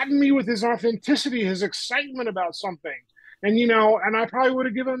have gotten me with his authenticity, his excitement about something. And and I probably would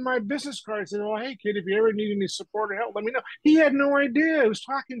have given him my business card and said, "Oh, hey kid, if you ever need any support or help, let me know." He had no idea who he was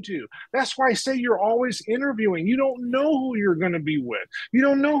talking to. That's why I say you're always interviewing. You don't know who you're going to be with. You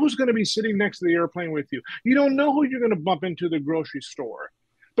don't know who's going to be sitting next to the airplane with you. You don't know who you're going to bump into the grocery store.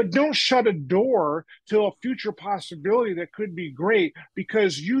 But don't shut a door to a future possibility that could be great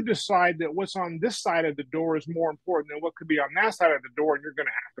because you decide that what's on this side of the door is more important than what could be on that side of the door, and you're going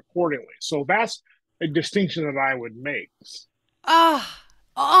to act accordingly. So that's a distinction that I would make. Oh,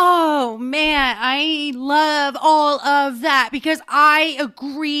 oh man, I love all of that because I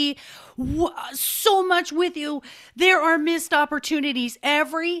agree so much with you. There are missed opportunities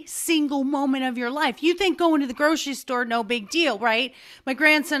every single moment of your life. You think going to the grocery store, no big deal, right? My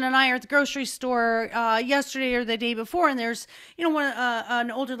grandson and I are at the grocery store yesterday or the day before, and there's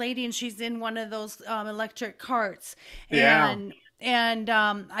an older lady, and she's in one of those electric carts, Yeah, and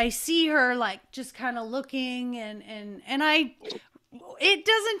I see her like just kind of looking, and I it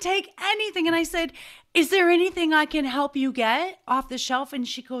doesn't take anything. And I said, is there anything I can help you get off the shelf? And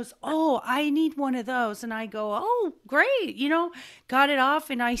she goes, oh, I need one of those. And I go, oh, great. Got it off.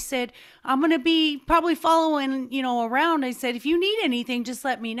 And I said, I'm going to be probably following, around. I said, if you need anything, just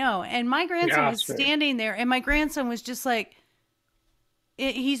let me know. And my grandson yeah, was that's right. standing there, and my grandson was just like,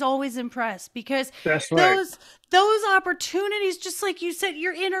 he's always impressed because That's right. those opportunities, just like you said,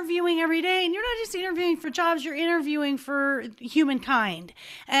 you're interviewing every day, and you're not just interviewing for jobs, you're interviewing for humankind.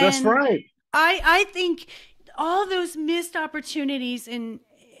 That's And right. I think all those missed opportunities, and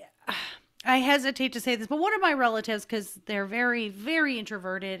I hesitate to say this, but one of my relatives, because they're very, very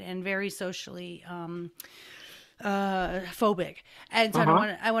introverted and very socially phobic, and so Uh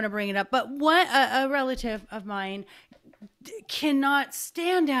huh. I want to bring it up. But one a relative of mine cannot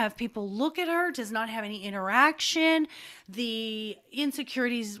stand to have people look at her, does not have any interaction. The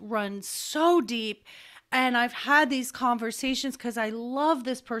insecurities run so deep. And I've had these conversations because I love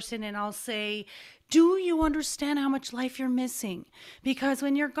this person, and I'll say, do you understand how much life you're missing? Because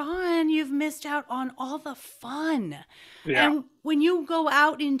when you're gone, you've missed out on all the fun. Yeah. And when you go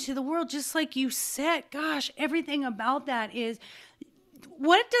out into the world, just like you said, gosh, everything about that is,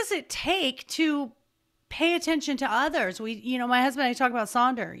 what does it take to pay attention to others? My husband and I talk about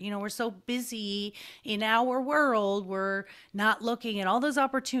Sonder. We're so busy in our world, we're not looking at all those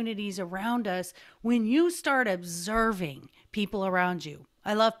opportunities around us. When you start observing people around you,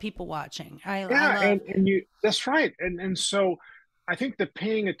 I love people watching. I Yeah, love. and you that's right. And so I think the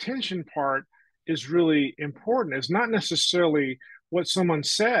paying attention part is really important. It's not necessarily what someone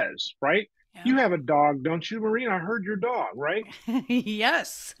says, right? Yeah. You have a dog, don't you, Maureen? I heard your dog, right?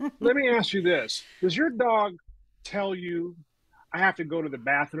 Yes. Let me ask you this. Does your dog tell you I have to go to the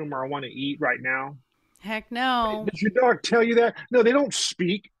bathroom or I want to eat right now? Heck no. Does your dog tell you that? No, they don't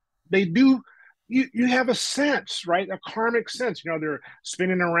speak. They do. You have a sense, right? A karmic sense. They're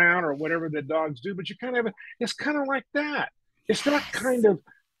spinning around or whatever the dogs do, but you kind of it's kind of like that. It's that kind Yes. of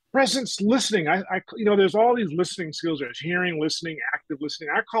presence listening. There's all these listening skills. There's hearing, listening, active listening.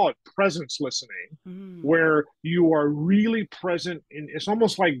 I call it presence listening, Mm. where you are really present. And it's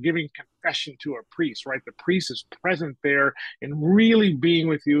almost like giving confession to a priest, right? The priest is present there and really being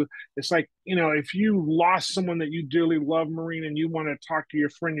with you. It's like, if you lost someone that you dearly love, Maureen, and you want to talk to your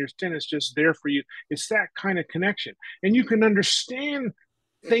friend, your friend is just there for you. It's that kind of connection. And you can understand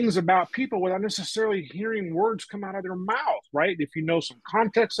things about people without necessarily hearing words come out of their mouth, right? If you know some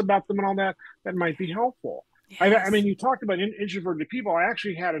context about them and all that, that might be helpful. I mean, Yes. you talked about introverted people. I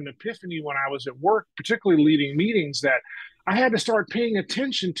actually had an epiphany when I was at work, particularly leading meetings, that I had to start paying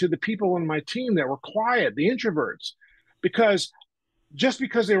attention to the people on my team that were quiet, the introverts, because just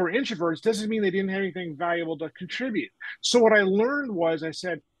because they were introverts doesn't mean they didn't have anything valuable to contribute. So what I learned was I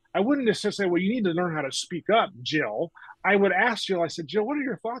said, I wouldn't just say, well, you need to learn how to speak up, Jill. I would ask Jill, I said, Jill, what are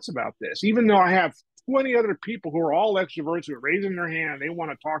your thoughts about this? Even though I have 20 other people who are all extroverts who are raising their hand, they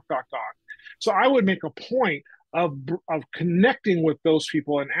want to talk, talk, talk. So I would make a point of connecting with those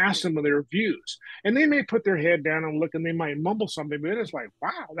people and ask them their views. And they may put their head down and look and they might mumble something, but then it's like,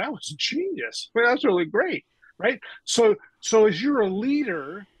 wow, that was genius. Well, that's really great. Right. So as you're a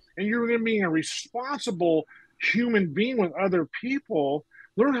leader and you're going to be a responsible human being with other people,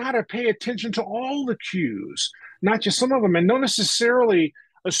 learn how to pay attention to all the cues, not just some of them, and don't necessarily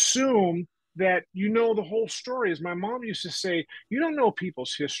assume that you know the whole story. As my mom used to say, you don't know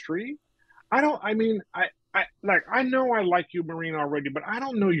people's history. I don't. I mean, I know I like you, Maureen, already, but I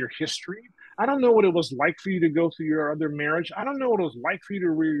don't know your history. I don't know what it was like for you to go through your other marriage. I don't know what it was like for you to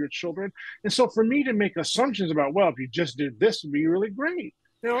rear your children. And so for me to make assumptions about, well, if you just did this, would be really great.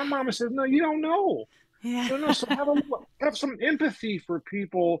 Our mama says, no, you don't know. Yeah. You don't know. So have some empathy for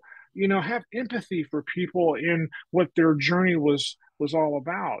people. Have empathy for people in what their journey was all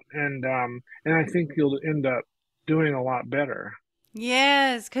about, and I think you'll end up doing a lot better.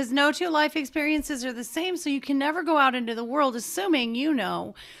 Yes, because no two life experiences are the same. So you can never go out into the world assuming you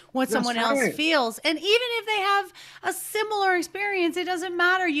know what That's someone else right. feels. And even if they have a similar experience, it doesn't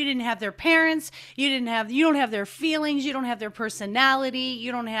matter. You didn't have their parents, you don't have their feelings, you don't have their personality,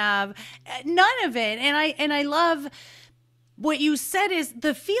 you don't have none of it. And I love what you said is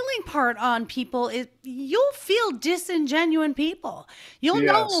the feeling part on people is you'll feel disingenuine people. You'll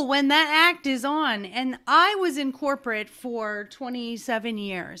know Yes. when that act is on. And I was in corporate for 27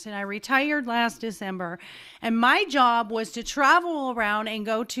 years and I retired last December. And my job was to travel around and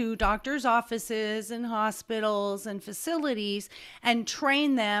go to doctors' offices and hospitals and facilities and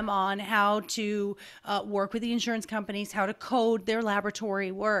train them on how to work with the insurance companies, how to code their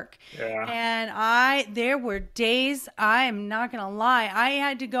laboratory work. Yeah. And there were days, I'm not going to lie, I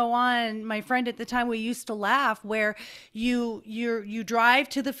had to go on, my friend at the time, we used to laugh, where you drive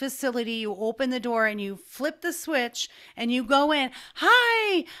to the facility, you open the door and you flip the switch and you go in.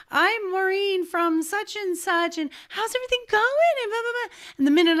 Hi, I'm Maureen from such and such, and how's everything going? And blah, blah, blah. And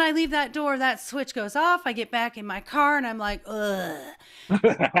the minute I leave that door, that switch goes off. I get back in my car and I'm like, ugh, because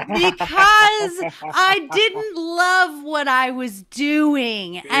I didn't love what I was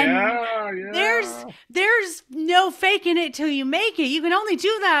doing. And Yeah, there's yeah. there's no faking it till you make it. You can only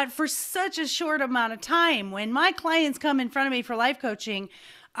do that for such a short amount of time. When my clients come in front of me for life coaching,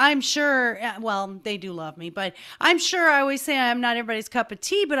 I'm sure, well, they do love me, but I'm sure I always say I'm not everybody's cup of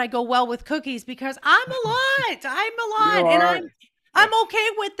tea, but I go well with cookies because I'm a lot. I'm a You lot. And are. I'm okay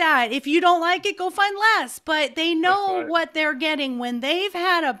with that. If you don't like it, go find less. But they That's know right. what they're getting when they've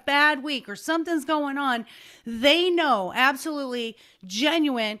had a bad week or something's going on. They know absolutely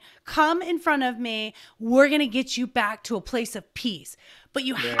genuine. Come in front of me. We're going to get you back to a place of peace. But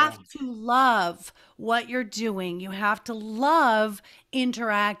you Yeah. have to love what you're doing. You have to love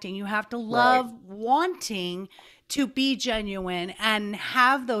interacting. You have to Right. love wanting to be genuine and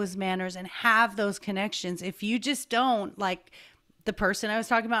have those manners and have those connections. If you just don't, like the person I was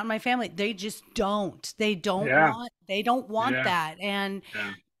talking about in my family, they just don't. Yeah. They don't want Yeah. that. And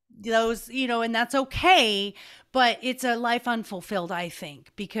Yeah. those, and that's okay, but it's a life unfulfilled, I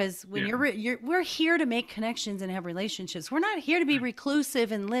think, because when Yeah. we're here to make connections and have relationships. We're not here to be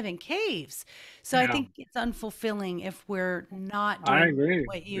reclusive and live in caves. So I Yeah. think it's unfulfilling if we're not I doing agree.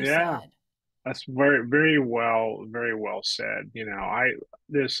 what you Yeah. said. That's very well said.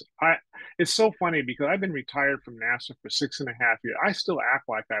 It's so funny because I've been retired from NASA for 6.5 years. I still act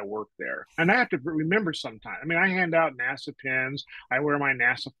like I work there, and I have to remember sometimes. I mean, I hand out NASA pins. I wear my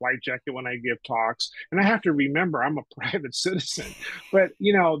NASA flight jacket when I give talks, and I have to remember I'm a private citizen. But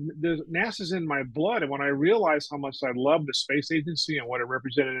NASA's in my blood, and when I realized how much I love the space agency and what it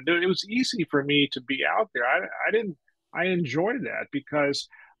represented, and it was easy for me to be out there. I didn't. I enjoyed that because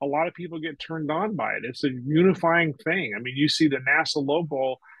a lot of people get turned on by it. It's a unifying thing. I mean, you see the NASA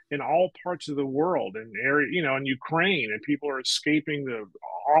logo in all parts of the world, and in Ukraine, and people are escaping the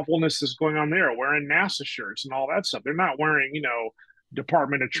awfulness that's going on there, wearing NASA shirts and all that stuff. They're not wearing,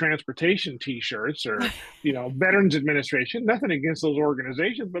 Department of Transportation T-shirts or Veterans Administration. Nothing against those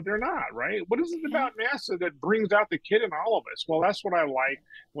organizations, but they're not right. What is it Yeah. about NASA that brings out the kid in all of us? Well, that's what I like.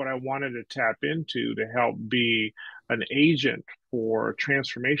 What I wanted to tap into to help be an agent for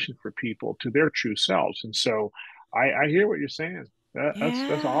transformation for people to their true selves. And so I hear what you're saying. That's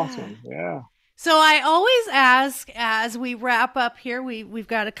Yeah. awesome. Yeah. So I always ask as we wrap up here. We've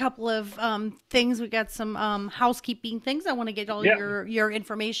got a couple of things. We got some housekeeping things. I want to get all Yeah. your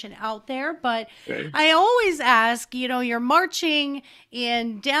information out there, but Okay. I always ask. You're marching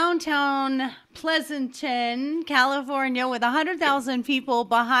in downtown Pleasanton, California, with 100,000 people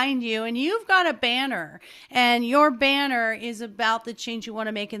behind you, and you've got a banner, and your banner is about the change you want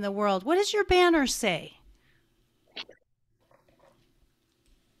to make in the world. What does your banner say?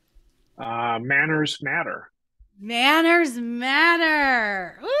 Manners matter. Manners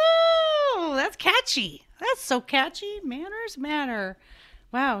matter. Ooh, that's catchy. That's so catchy. Manners matter.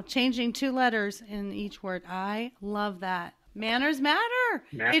 Wow, changing two letters in each word. I love that. Manners matter.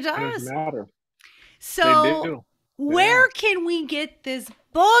 It Manners does. matter. They So, do. Yeah. where can we get this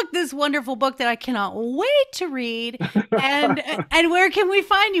book, this wonderful book that I cannot wait to read? And and where can we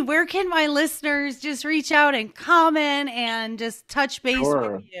find you? Where can my listeners just reach out and comment and just touch base with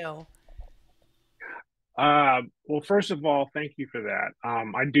Sure. you? Well, first of all, thank you for that.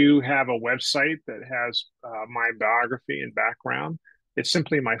 I do have a website that has my biography and background. It's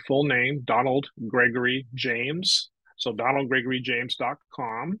simply my full name, Donald Gregory James. So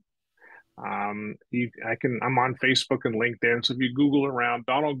donaldgregoryjames.com. I'm on Facebook and LinkedIn. So if you Google around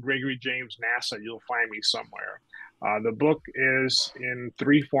Donald Gregory James NASA, you'll find me somewhere. The book is in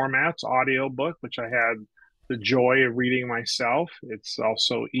three formats: audio book, which I had the joy of reading myself. It's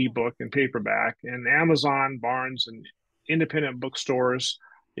also ebook and paperback, and Amazon, Barnes, and independent bookstores.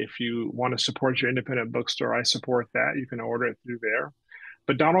 If you want to support your independent bookstore, I support that. You can order it through there.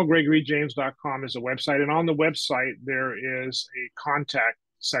 But donaldgregoryjames.com is a website. And on the website, there is a contact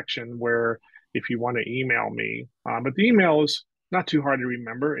section where if you want to email me, but the email is not too hard to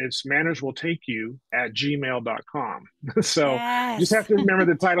remember. It's mannerswilltakeyou@gmail.com. So you just have Yes. to remember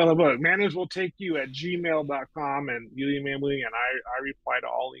the title of the book, mannerswilltakeyou@gmail.com. And you email me, and I reply to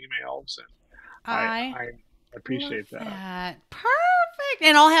all emails. And I I love appreciate that. that. Perfect.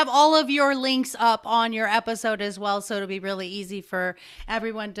 And I'll have all of your links up on your episode as well. So it'll be really easy for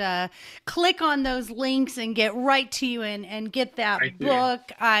everyone to click on those links and get right to you and get Thank that you.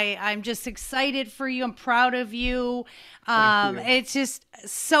 book. I'm just excited for you. I'm proud of you. Thank you. It's just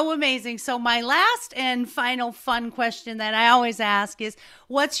so amazing. So my last and final fun question that I always ask is,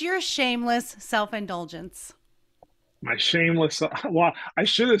 what's your shameless self-indulgence? My shameless. Well, I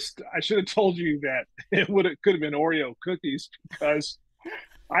should have told you that it could have been Oreo cookies because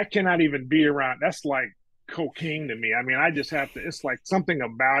I cannot even be around. That's like cocaine to me. I mean, I just have to. It's like something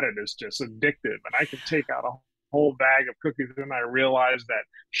about it is just addictive, and I can take out a whole bag of cookies, and I realize that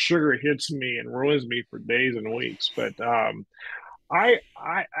sugar hits me and ruins me for days and weeks. But I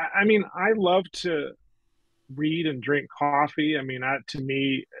mean, I love to read and drink coffee. I mean, to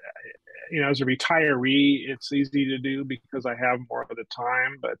me, as a retiree, it's easy to do because I have more of the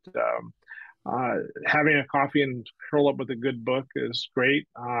time. But having a coffee and curl up with a good book is great.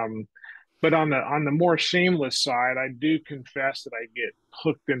 But on the more shameless side, I do confess that I get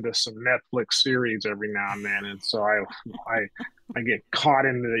hooked into some Netflix series every now and then, and so I get caught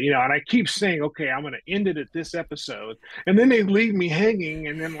into and I keep saying, okay, I'm going to end it at this episode, and then they leave me hanging,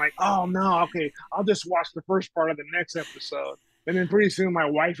 and then like, oh no, okay, I'll just watch the first part of the next episode, and then pretty soon my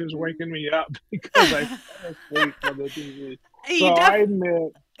wife is waking me up because I fell asleep on the TV. So You I def-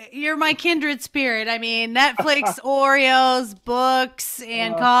 admit, you're my kindred spirit. I mean, Netflix, Oreos, books,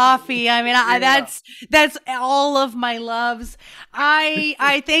 and uh, coffee. I mean, yeah, that's all of my loves.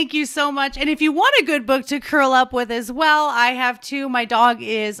 I thank you so much. And if you want a good book to curl up with as well, I have two. My dog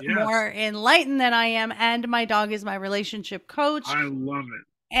is yes, more enlightened than I am, and my dog is my relationship coach. I love it.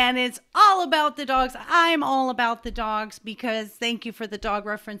 And it's all about the dogs. I'm all about the dogs because thank you for the dog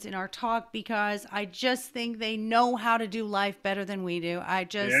reference in our talk because I just think they know how to do life better than we do.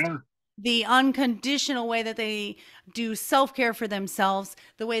 Yeah, The unconditional way that they do self care for themselves,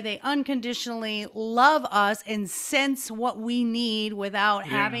 the way they unconditionally love us and sense what we need without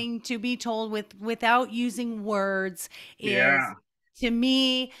yeah, having to be told without using words is yeah. to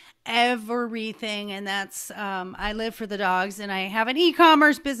me everything. And that's I live for the dogs, and I have an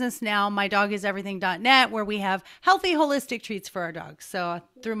e-commerce business now, my dog is everything.net, where we have healthy holistic treats for our dogs. So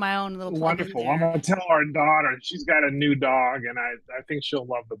through my own little plug in Wonderful. I'm there. gonna tell our daughter she's got a new dog, and I think she'll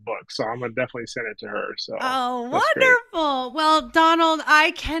love the book. So I'm gonna definitely send it to her. So Oh, that's great. wonderful. Well, Donald,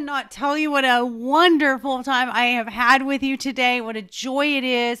 I cannot tell you what a wonderful time I have had with you today. What a joy it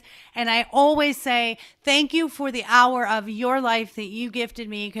is. And I always say thank you for the hour of your life that you gifted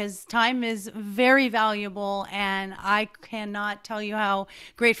me because time is very valuable. And I cannot tell you how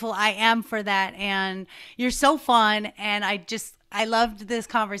grateful I am for that. And you're so fun. And I loved this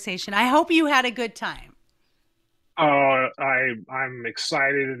conversation. I hope you had a good time. I'm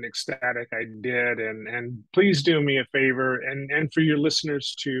excited and ecstatic. I did, and please do me a favor, and for your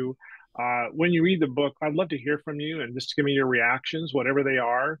listeners too. When you read the book, I'd love to hear from you and just give me your reactions, whatever they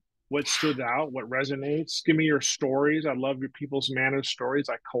are. What stood out? What resonates? Give me your stories. I love your people's manners stories.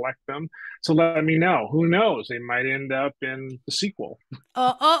 I collect them. So let me know. Who knows? They might end up in the sequel.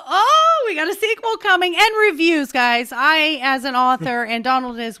 We got a sequel coming and reviews, guys. I, as an author, and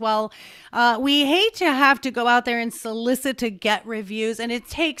Donald as well, we hate to have to go out there and solicit to get reviews. And it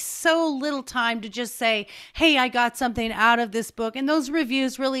takes so little time to just say, hey, I got something out of this book. And those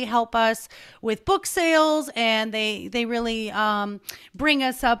reviews really help us with book sales, and they really bring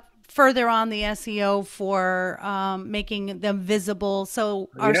us up further on the SEO for making them visible so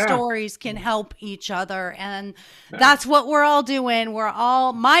our Yeah. stories can help each other. And that's what we're all doing.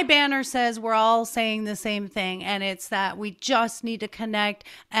 My banner says we're all saying the same thing. And it's that we just need to connect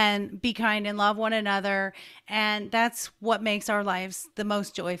and be kind and love one another. And that's what makes our lives the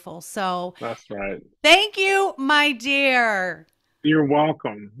most joyful. So That's right. thank you, my dear. You're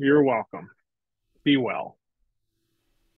welcome. You're welcome. Be well.